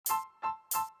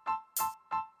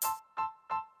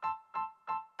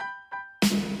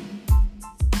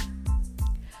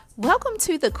Welcome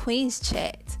to the Queen's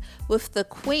Chat with the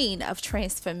Queen of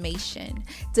Transformation,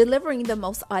 delivering the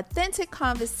most authentic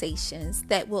conversations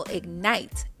that will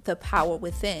ignite the power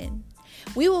within.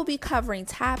 We will be covering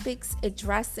topics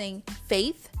addressing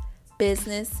faith,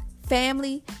 business,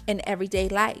 family, and everyday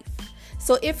life.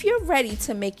 So if you're ready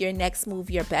to make your next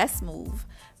move your best move,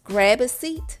 grab a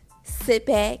seat, sit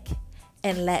back,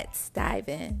 and let's dive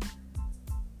in.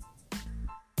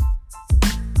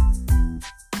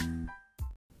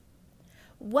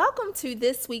 Welcome to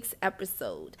this week's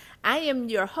episode. I am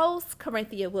your host,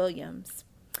 Corinthia Williams.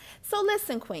 So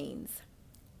listen, Queens,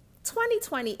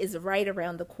 2020 is right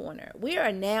around the corner. We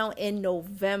are now in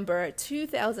November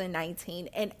 2019,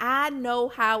 and I know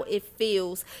how it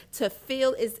feels to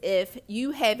feel as if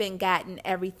you haven't gotten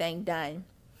everything done.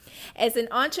 As an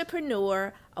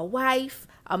entrepreneur, a wife,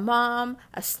 a mom,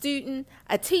 a student,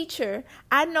 a teacher,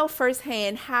 I know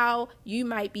firsthand how you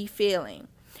might be feeling.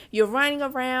 You're running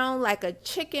around like a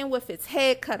chicken with its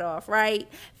head cut off, right?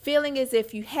 Feeling as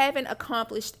if you haven't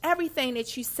accomplished everything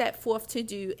that you set forth to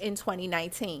do in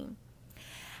 2019.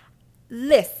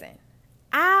 Listen,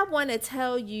 I want to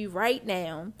tell you right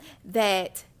now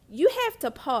that you have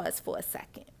to pause for a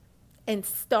second and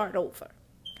start over.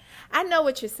 I know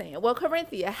what you're saying. Well,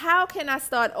 Corinthia, how can I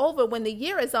start over when the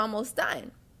year is almost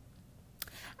done?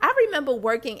 I remember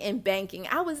working in banking.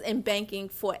 I was in banking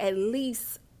for at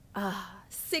least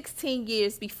 16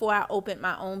 years before I opened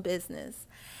my own business.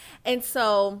 And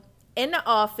so in the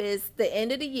office, the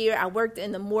end of the year, I worked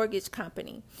in the mortgage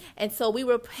company. And so we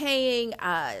were paying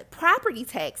property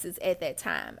taxes at that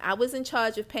time. I was in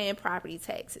charge of paying property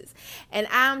taxes. And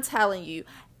I'm telling you,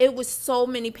 it was so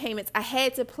many payments I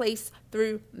had to place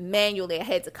through manually. I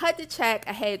had to cut the check.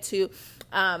 I had to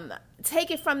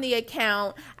take it from the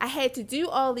account. I had to do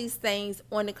all these things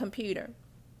on the computer.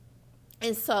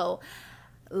 And so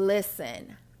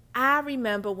listen, I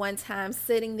remember one time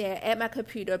sitting there at my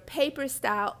computer, paper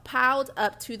style piled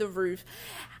up to the roof.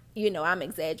 You know, I'm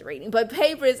exaggerating, but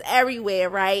paper is everywhere,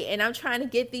 right? And I'm trying to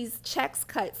get these checks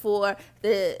cut for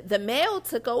the mail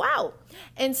to go out.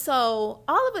 And so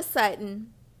all of a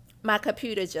sudden, my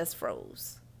computer just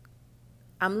froze.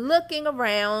 I'm looking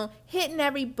around, hitting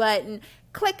every button,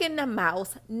 clicking the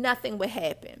mouse, nothing would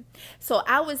happen. So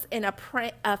I was in a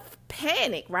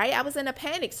panic, right? I was in a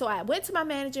panic. So I went to my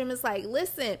manager and was like,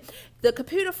 listen, the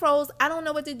computer froze. I don't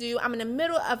know what to do. I'm in the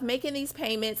middle of making these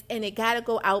payments and it got to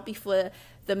go out before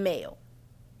the mail.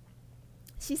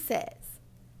 She says,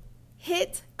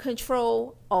 hit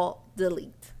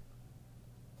Control-Alt-Delete.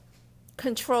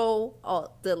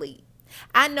 Control-Alt-Delete.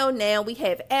 I know now we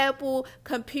have Apple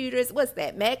computers. What's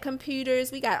that? Mac computers.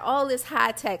 We got all this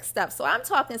high-tech stuff. So I'm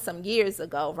talking some years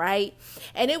ago, right?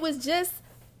 And it was just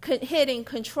hitting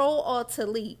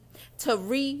Control-Alt-Delete to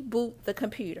reboot the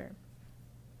computer.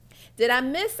 Did I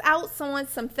miss out on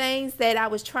some things that I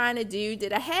was trying to do?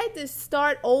 Did I have to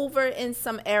start over in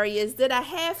some areas? Did I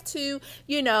have to,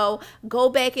 go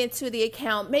back into the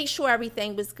account, make sure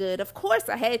everything was good? Of course,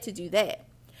 I had to do that.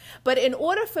 But in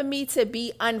order for me to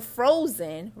be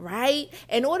unfrozen, right?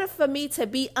 In order for me to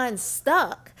be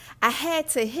unstuck, I had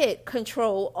to hit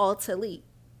Control-Alt-Delete.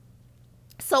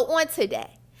 So on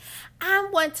today, I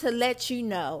want to let you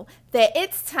know that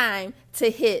it's time to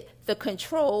hit the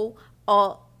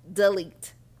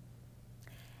Control-Alt-Delete.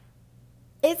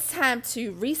 It's time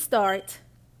to restart,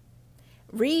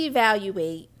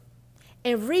 reevaluate,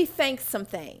 and rethink some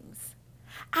things.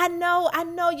 I know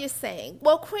you're saying,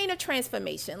 well, Queen of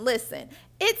Transformation, listen,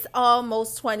 it's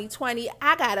almost 2020.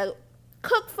 I got to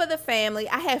cook for the family.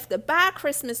 I have to buy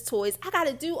Christmas toys. I got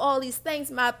to do all these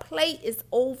things. My plate is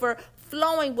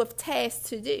overflowing with tasks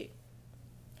to do.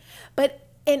 But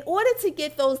in order to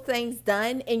get those things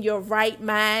done in your right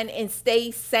mind and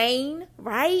stay sane,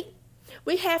 right,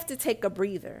 we have to take a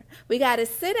breather. We got to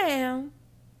sit down,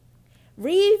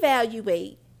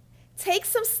 reevaluate, take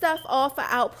some stuff off of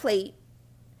our plate,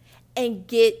 and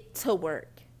get to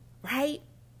work, right?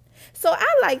 So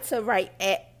I like to write,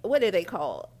 what are they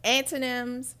called?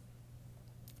 Antonyms.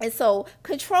 And so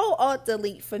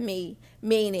Control-Alt-Delete for me,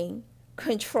 meaning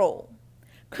control.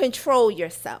 Control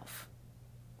yourself.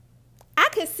 I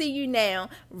can see you now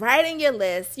writing your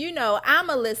list. I'm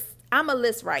a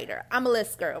list writer. I'm a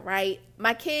list girl, right?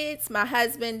 My kids, my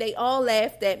husband, they all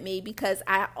laughed at me because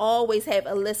I always have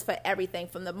a list for everything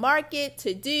from the market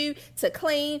to do, to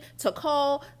clean, to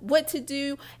call, what to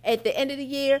do at the end of the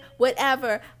year,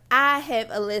 whatever. I have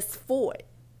a list for it.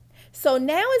 So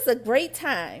now is a great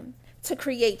time to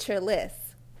create your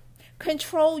list.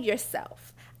 Control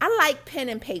yourself. I like pen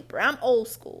and paper. I'm old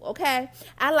school, okay?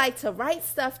 I like to write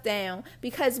stuff down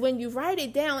because when you write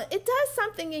it down, it does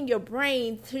something in your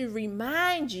brain to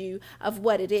remind you of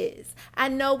what it is. I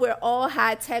know we're all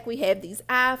high tech. We have these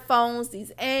iPhones, these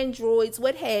Androids,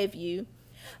 what have you.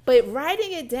 But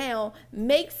writing it down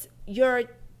makes your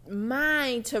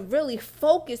mind to really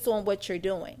focus on what you're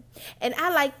doing. And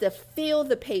I like to feel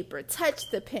the paper,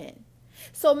 touch the pen.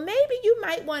 So maybe you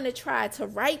might want to try to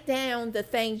write down the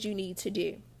things you need to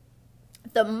do,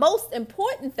 the most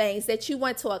important things that you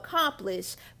want to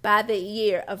accomplish by the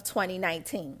year of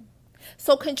 2019.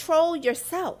 So control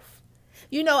yourself.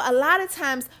 You know, a lot of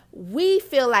times we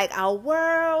feel like our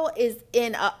world is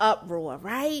in an uproar,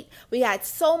 right? We got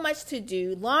so much to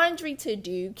do, laundry to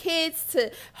do, kids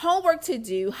to, homework to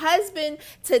do, husband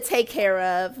to take care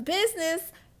of,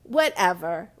 business,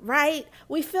 whatever, right?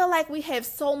 We feel like we have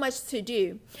so much to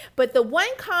do. But the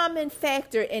one common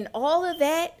factor in all of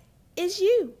that is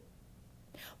you.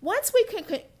 Once we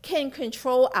can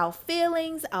control our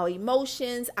feelings, our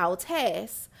emotions, our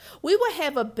tasks, we will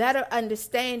have a better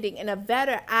understanding and a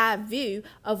better eye view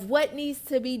of what needs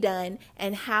to be done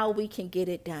and how we can get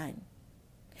it done.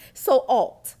 So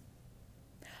alt.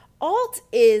 Alt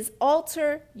is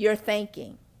alter your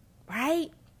thinking,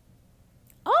 right?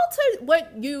 Alter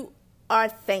what you are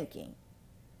thinking.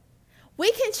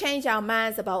 We can change our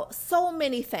minds about so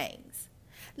many things.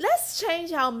 Let's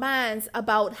change our minds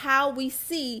about how we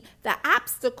see the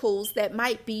obstacles that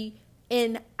might be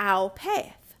in our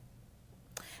path.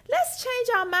 Let's change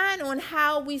our mind on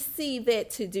how we see that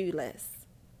to-do list.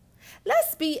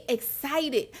 Let's be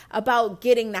excited about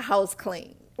getting the house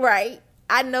clean, right?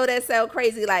 I know that sounds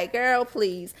crazy, like, girl,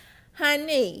 please.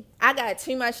 Honey, I got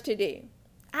too much to do.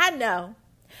 I know.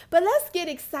 But let's get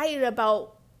excited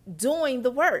about doing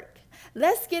the work.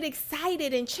 Let's get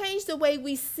excited and change the way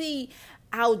we see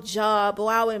our job or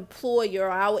our employer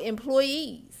or our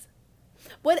employees.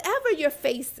 Whatever you're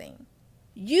facing,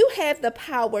 you have the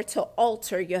power to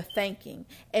alter your thinking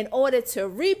in order to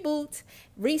reboot,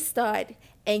 restart,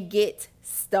 and get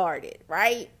started,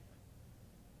 right?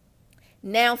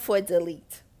 Now for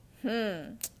delete.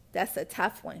 That's a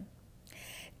tough one.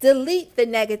 Delete the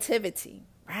negativity,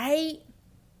 right?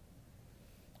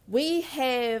 We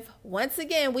have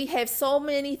so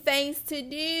many things to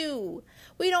do.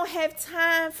 We don't have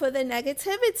time for the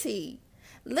negativity.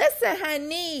 Listen,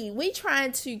 honey, we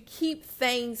trying to keep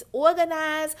things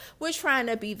organized. We're trying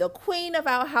to be the queen of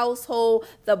our household,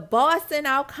 the boss in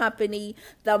our company,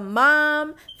 the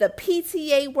mom, the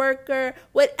PTA worker,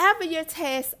 whatever your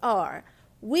tasks are.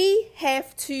 We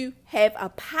have to have a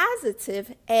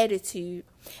positive attitude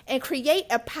and create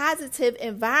a positive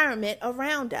environment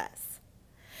around us.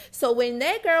 So when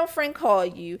that girlfriend call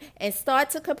you and start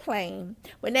to complain,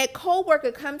 when that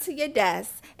coworker come to your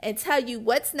desk and tell you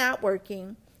what's not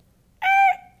working,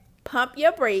 pump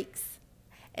your brakes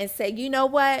and say, you know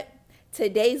what?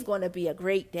 Today's going to be a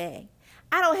great day.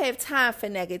 I don't have time for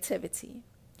negativity.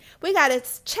 We got to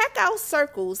check our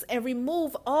circles and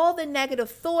remove all the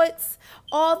negative thoughts,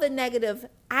 all the negative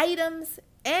items,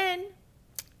 and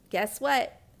guess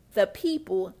what? The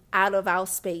people out of our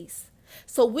space.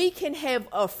 So we can have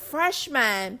a fresh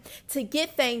mind to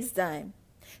get things done,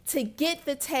 to get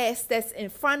the task that's in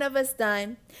front of us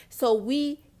done, so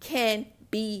we can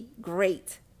be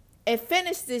great and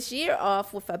finish this year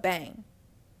off with a bang.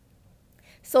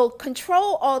 So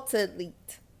control, alt,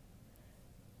 delete.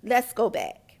 Let's go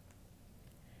back.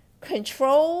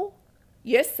 Control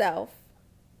yourself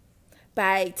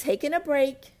by taking a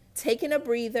break, taking a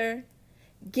breather,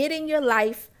 getting your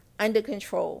life under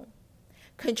control.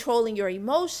 Controlling your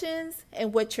emotions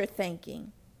and what you're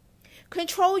thinking.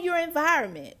 Control your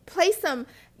environment. Play some,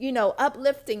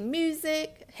 uplifting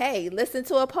music. Hey, listen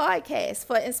to a podcast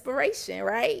for inspiration,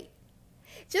 right?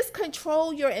 Just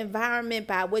control your environment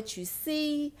by what you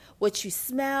see, what you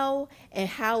smell, and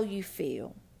how you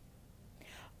feel.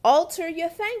 Alter your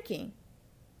thinking.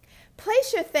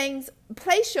 Place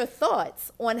your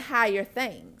thoughts on higher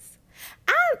things.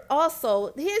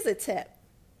 Here's a tip.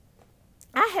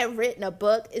 I have written a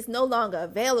book. It's no longer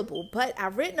available, but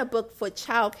I've written a book for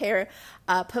childcare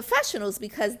professionals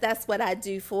because that's what I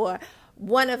do for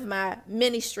one of my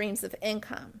many streams of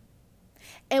income.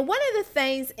 And one of the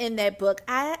things in that book,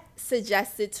 I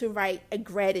suggested to write a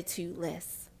gratitude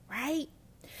list, right?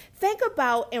 Think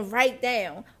about and write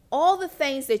down all the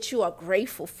things that you are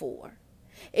grateful for.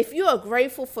 If you are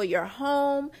grateful for your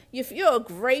home, if you are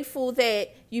grateful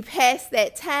that you passed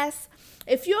that test,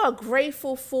 if you are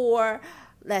grateful for,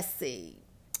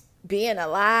 being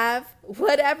alive,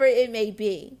 whatever it may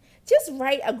be, just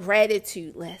write a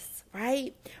gratitude list.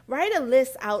 right? Write a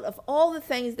list out of all the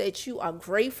things that you are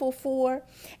grateful for.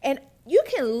 And you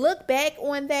can look back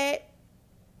on that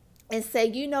and say,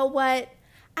 you know what?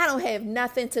 I don't have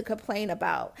nothing to complain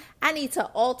about. I need to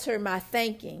alter my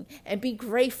thinking and be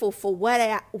grateful for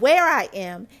where I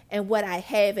am and what I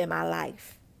have in my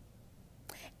life.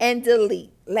 And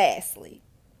lastly,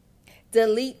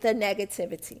 delete the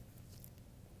negativity.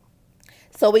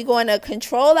 So we're going to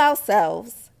control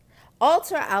ourselves,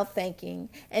 alter our thinking,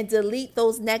 and delete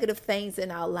those negative things in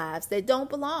our lives that don't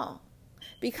belong.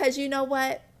 Because you know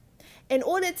what? In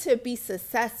order to be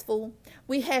successful,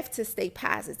 we have to stay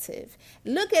positive.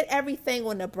 Look at everything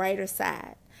on the brighter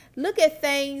side. Look at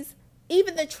things,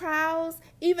 even the trials,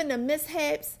 even the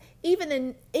mishaps, even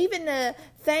the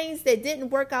things that didn't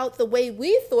work out the way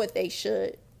we thought they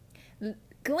should.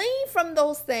 Glean from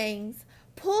those things,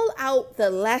 pull out the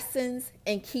lessons,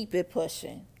 and keep it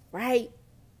pushing, right?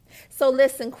 So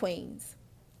listen, queens,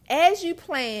 as you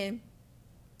plan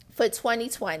for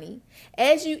 2020,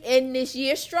 as you end this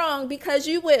year strong, because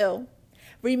you will,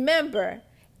 remember,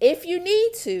 if you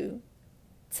need to,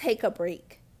 take a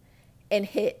break and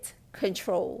hit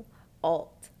Control,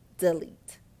 Alt,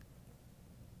 Delete.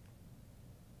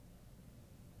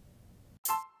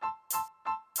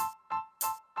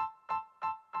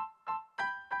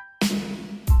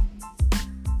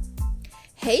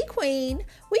 Hey Queen,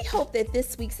 we hope that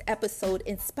this week's episode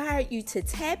inspired you to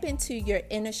tap into your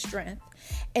inner strength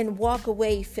and walk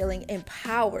away feeling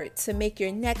empowered to make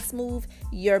your next move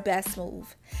your best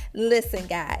move. Listen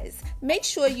guys, make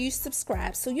sure you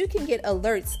subscribe so you can get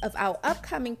alerts of our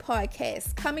upcoming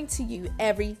podcasts coming to you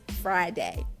every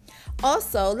Friday.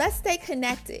 Also, let's stay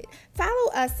connected.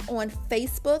 Follow us on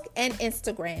Facebook and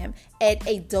Instagram at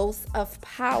A Dose of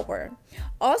Power.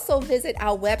 Also, visit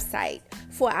our website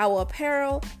for our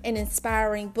apparel and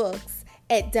inspiring books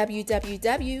at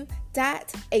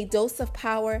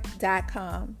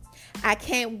www.adoseofpower.com. I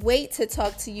can't wait to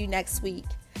talk to you next week.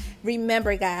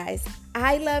 Remember, guys,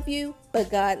 I love you,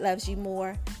 but God loves you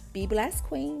more. Be blessed,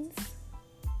 queens.